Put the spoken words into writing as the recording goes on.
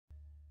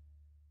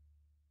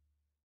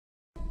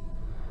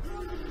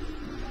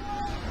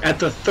At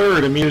the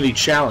third immunity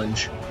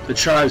challenge, the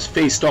tribes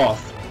faced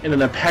off in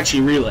an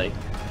Apache relay,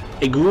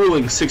 a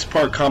grueling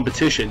 6-part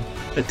competition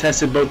that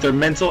tested both their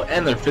mental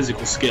and their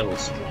physical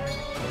skills.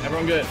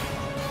 Everyone good?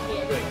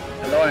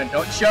 Lauren,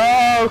 don't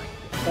choke!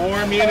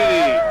 4 immunity.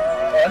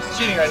 Oh, that's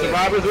cheating right here.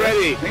 Survivor's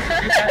ready.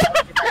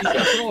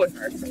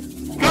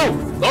 Go!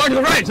 Lauren to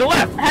the right, to the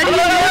left! How do you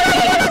know?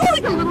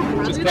 Like a little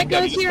brother that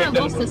goes here, a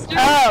little sister.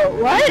 Oh,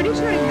 what? I'm pretty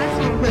sure I have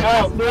some.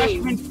 Oh,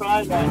 freshman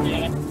five on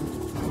you.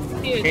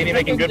 Katie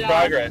making good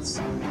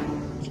progress.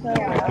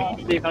 Oh,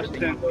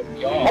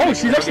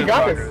 she's actually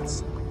got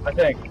this. I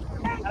think.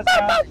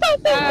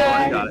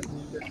 Got it.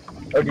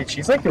 Oh, dude,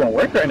 she's like doing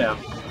work right now.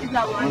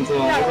 One's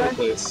all over the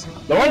place.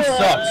 The one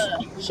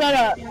sucks. Shut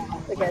up.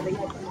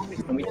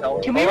 Can we tell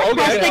her? Can we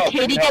request that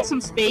Katie get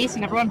some space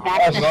and everyone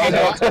back to the head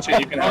up? Touch it.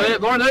 You can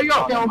Lauren, there you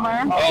go.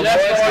 Filmer. Oh,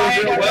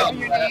 that's doing well.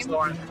 That's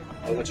Lauren.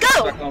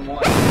 Go!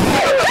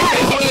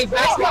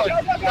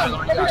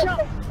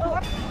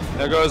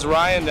 There goes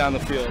Ryan down the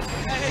field.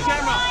 Hey,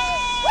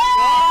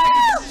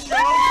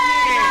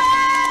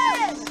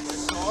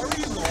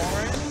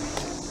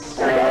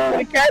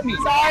 camera.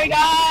 Sorry,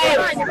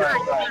 Lauren.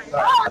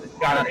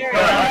 Sorry,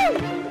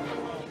 guys.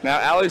 Now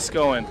Allie's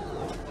going.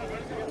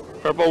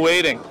 Purple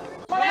waiting.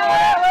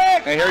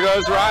 And here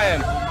goes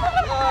Ryan.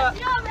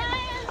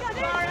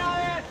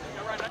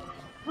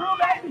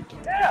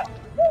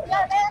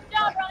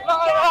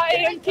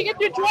 Ryan, kick it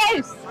through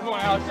twice. Come on,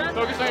 Alex.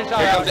 Focus on your shot.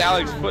 Here comes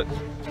Alex. Foot.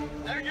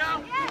 There you go.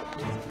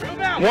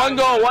 One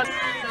goal. One.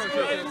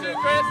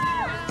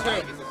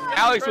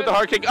 Alex with the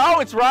hard kick. Oh,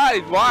 it's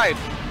wide.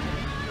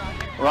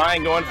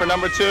 Ryan going for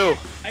number 2.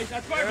 Hey,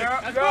 that's perfect.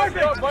 That's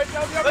perfect. Let's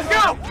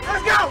go.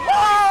 Let's go.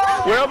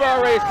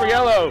 Wheelbarrow race for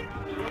yellow.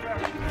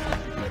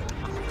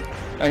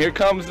 And here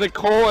comes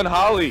Nicole and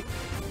Holly.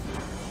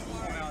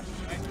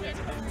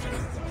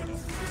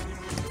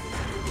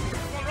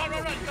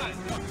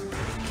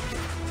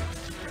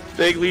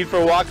 Big lead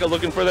for Waka,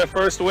 looking for their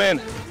first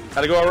win.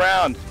 Gotta go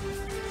around.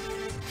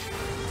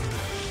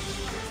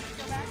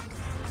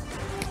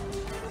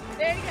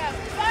 There you go.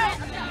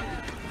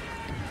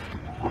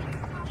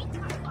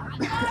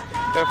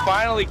 They're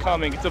finally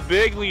coming. It's a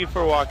big lead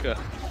for Waka.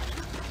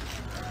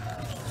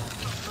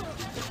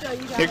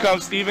 Here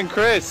comes Steve and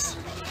Chris.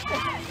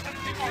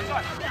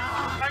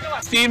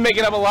 Steve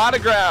making up a lot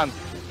of ground.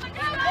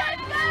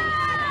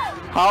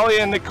 Holly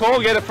and Nicole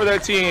get it for their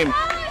team.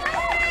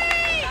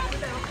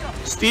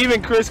 Steve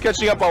and Chris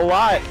catching up a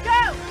lot.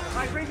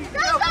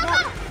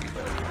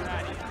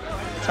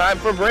 Time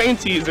for brain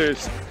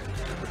teasers.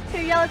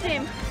 Here, yellow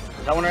team.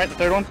 That one right, the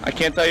third one? I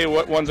can't tell you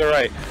what ones are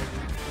right.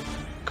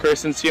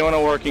 Chris and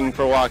Siona working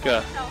for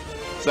Waka.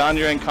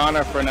 Zandra and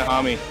Connor for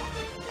Nahami.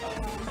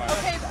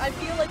 Okay, I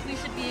feel like we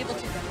should be able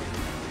to.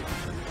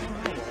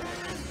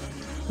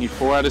 Need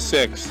 4 out of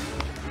 6.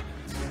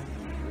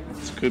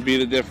 This could be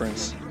the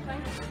difference.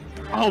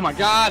 Oh my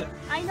God!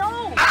 I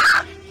know!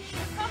 Ah!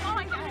 Come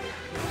on, guys!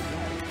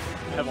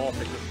 I have all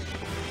pictures.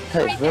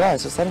 Hey,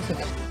 relax, what's that?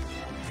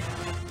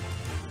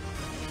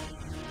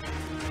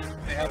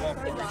 They have all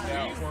 4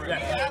 now.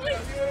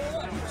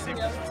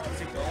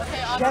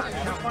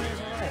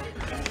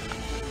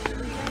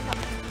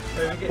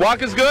 Okay,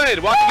 Waka's good.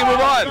 Waka can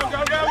move on. Go!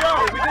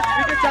 We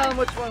can tell him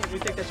which one. We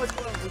take this one.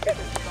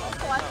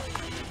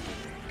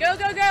 Go,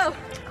 go, go!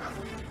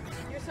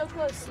 You're so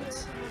close.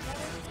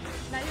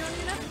 Now you don't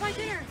even have to buy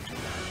dinner.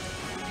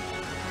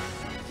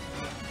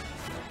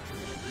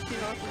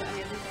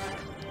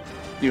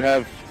 You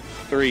have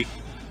 3.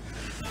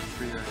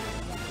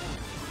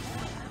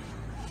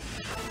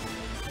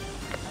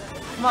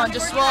 Come on,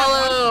 just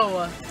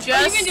swallow. Just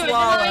you can do it.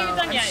 swallow. You're not even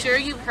done I'm yet. sure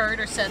you've heard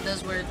or said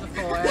those words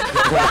before. I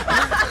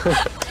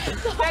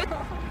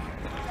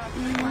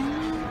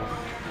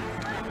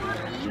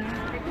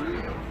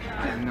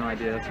have no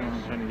idea, that's what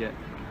I'm trying to get.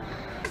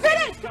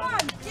 Finish! Come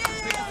on!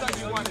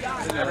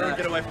 Everyone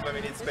get away from him,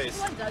 he needs space.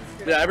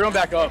 Yeah, everyone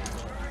back up.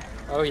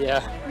 Oh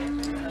yeah.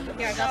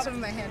 Here, I got some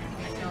in my hand.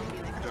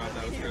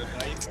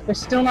 We're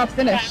still not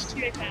finished.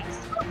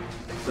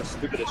 It's the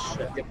stupidest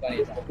shit. Get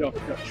plenty of time. Go.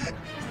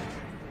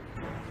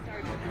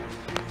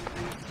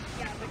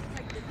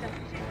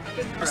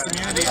 First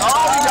immunity.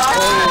 Oh, we got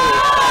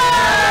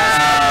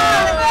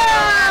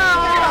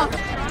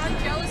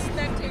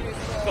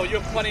it! So you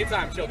have plenty of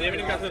time. Chill. They haven't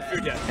even got to the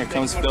food yet. Here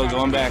comes Phil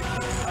going back.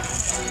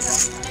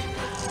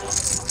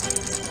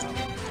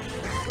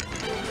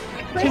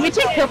 Can we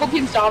take purple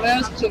team's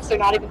dominoes since they're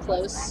not even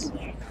close?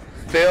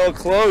 Phil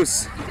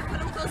close.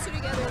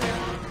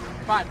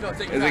 Fine, Phil,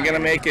 take your Is he gonna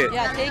make it?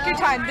 Yeah, take your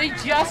time. They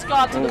just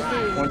got to the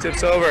food. One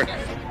tip's over.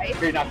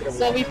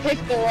 So we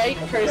picked the right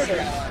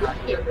person.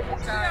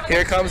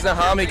 Here comes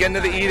Nahami getting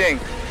to the eating.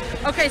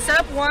 Okay, set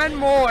up one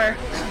more.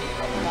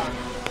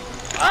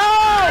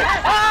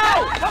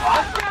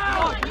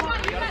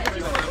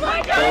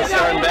 Phil's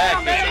starting back.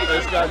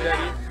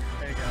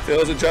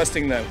 Phil's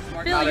adjusting them.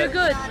 Phil, you're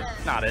good.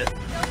 Not it.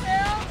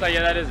 So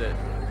yeah, that is it.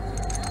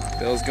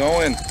 Phil's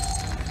going.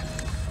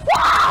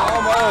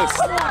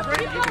 Almost.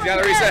 He's got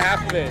to reset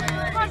half of it.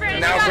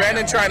 Now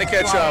Brandon trying to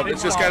catch up.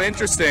 It's just got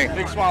interesting.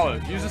 Big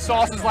swallows. Use the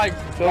sauces like.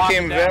 Phil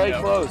came very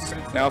close.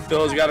 Now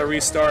Phil's got to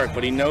restart,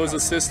 but he knows the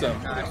system.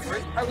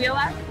 Are we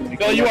allowed?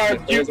 Phil, you are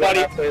cute,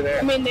 buddy.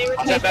 I mean, they were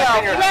Set that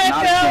finger.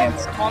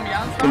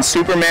 Can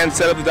Superman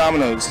set up the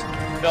dominoes?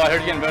 Phil, I heard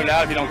you're getting voted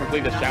out if you don't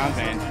complete this challenge,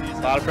 man.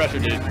 A lot of pressure,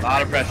 dude. A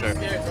lot of pressure. A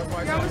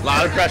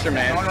lot of pressure,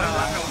 man. A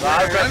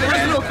lot of pressure,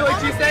 man.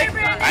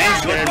 I ain't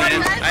scared,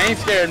 man. I ain't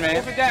scared,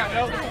 man.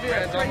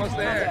 It's almost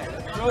there.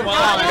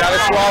 Gotta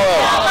swallow.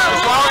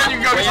 Swallow, you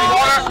can go get some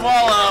water.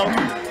 Swallow.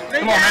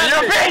 Come on, man. You're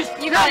a beast.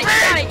 You got it, you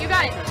got it, you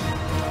got it.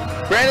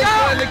 Brandon's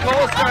and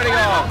Nicole starting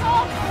off.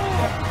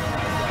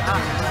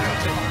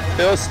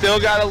 Phil still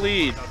got a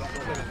lead.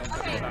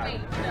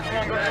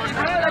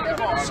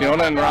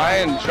 Siona and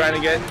Ryan trying to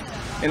get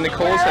in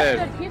Nicole's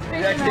head.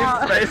 Yeah, keep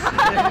space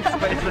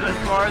it as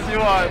far as you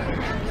want.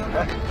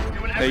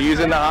 They're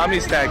using the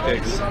Omni's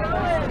tactics.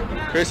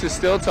 Chris is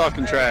still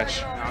talking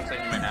trash.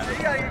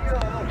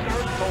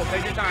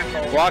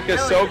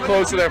 Waka's so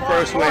close to their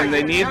first win.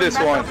 They need this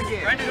one. Cole,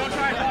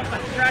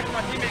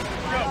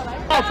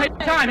 take your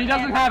time. He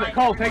doesn't have it.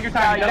 Cole, take your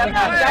time. He doesn't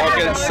have it.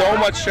 Waka, so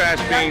much trash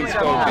being He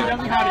spoken.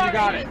 doesn't have it. You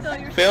got it.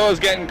 Phil is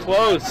getting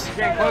close.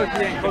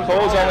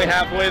 Nicole's only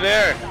halfway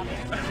there.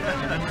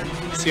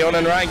 Siona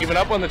and Ryan giving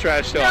up on the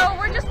trash No, talk.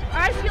 we're just,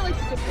 I feel like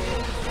stupid.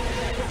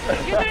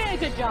 You're doing a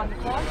good job,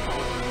 Nicole.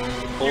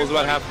 Cole's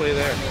about halfway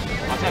there.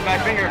 Watch that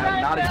back finger.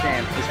 Not a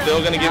chance. Is Phil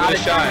going to give it a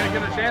shot?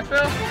 Give it a chance,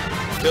 Phil?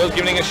 Phil's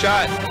giving it a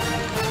shot.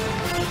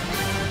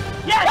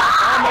 Yes!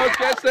 Almost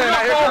gets there.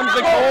 Now here comes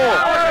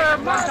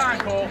Nicole. One time,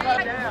 Cole.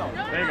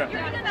 There you go.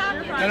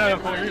 No,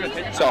 Cole, you're going to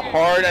take it. It's a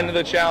hard end of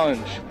the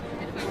challenge.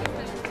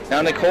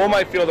 Now Nicole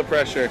might feel the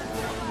pressure.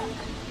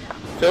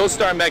 Phil's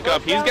starting back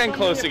up. He's getting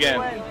close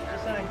again.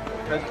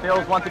 Because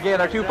Phil's once again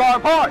are too far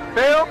apart.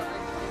 Phil!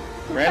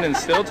 Brandon's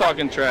still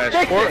talking trash.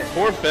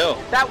 Poor Phil.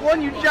 That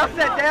one you just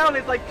set down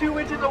is like 2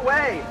 inches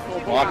away.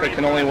 Waka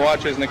can only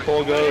watch as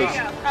Nicole goes.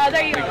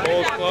 There you go.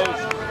 Nicole's close.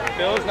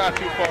 Phil's not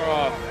too far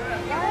off.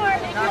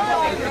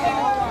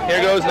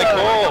 Here goes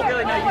Nicole.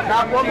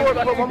 Knock one more,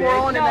 put one more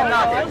on and then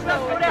knock it.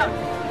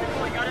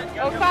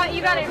 Oh,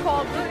 you got it,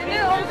 Nicole.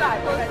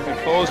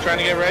 Nicole's trying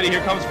to get ready.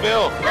 Here comes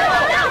Phil.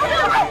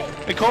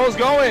 Nicole's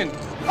going.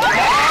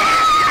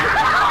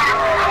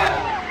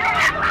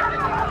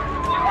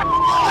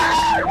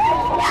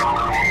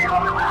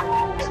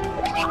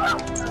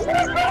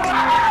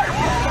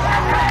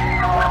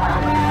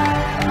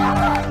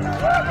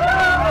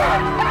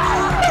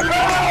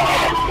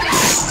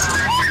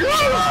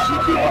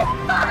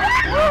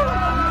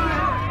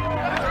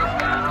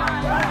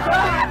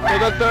 For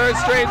the third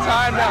straight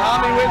time,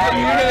 Nahami wins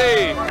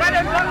immunity.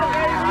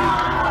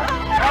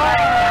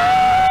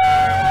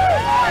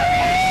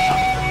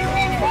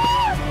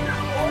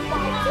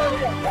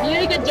 You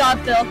did a good job,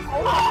 Phil.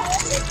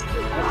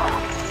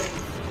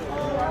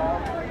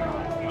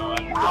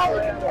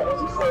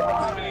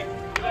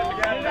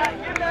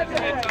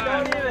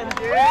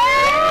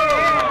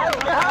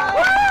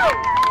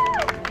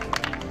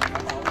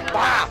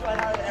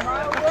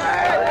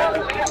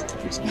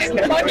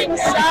 Fucking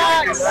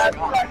sucks.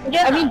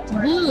 I mean,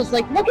 blues.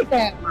 Like, look at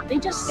them. They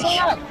just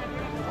suck.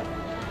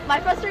 My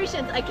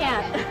frustrations. I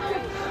can't.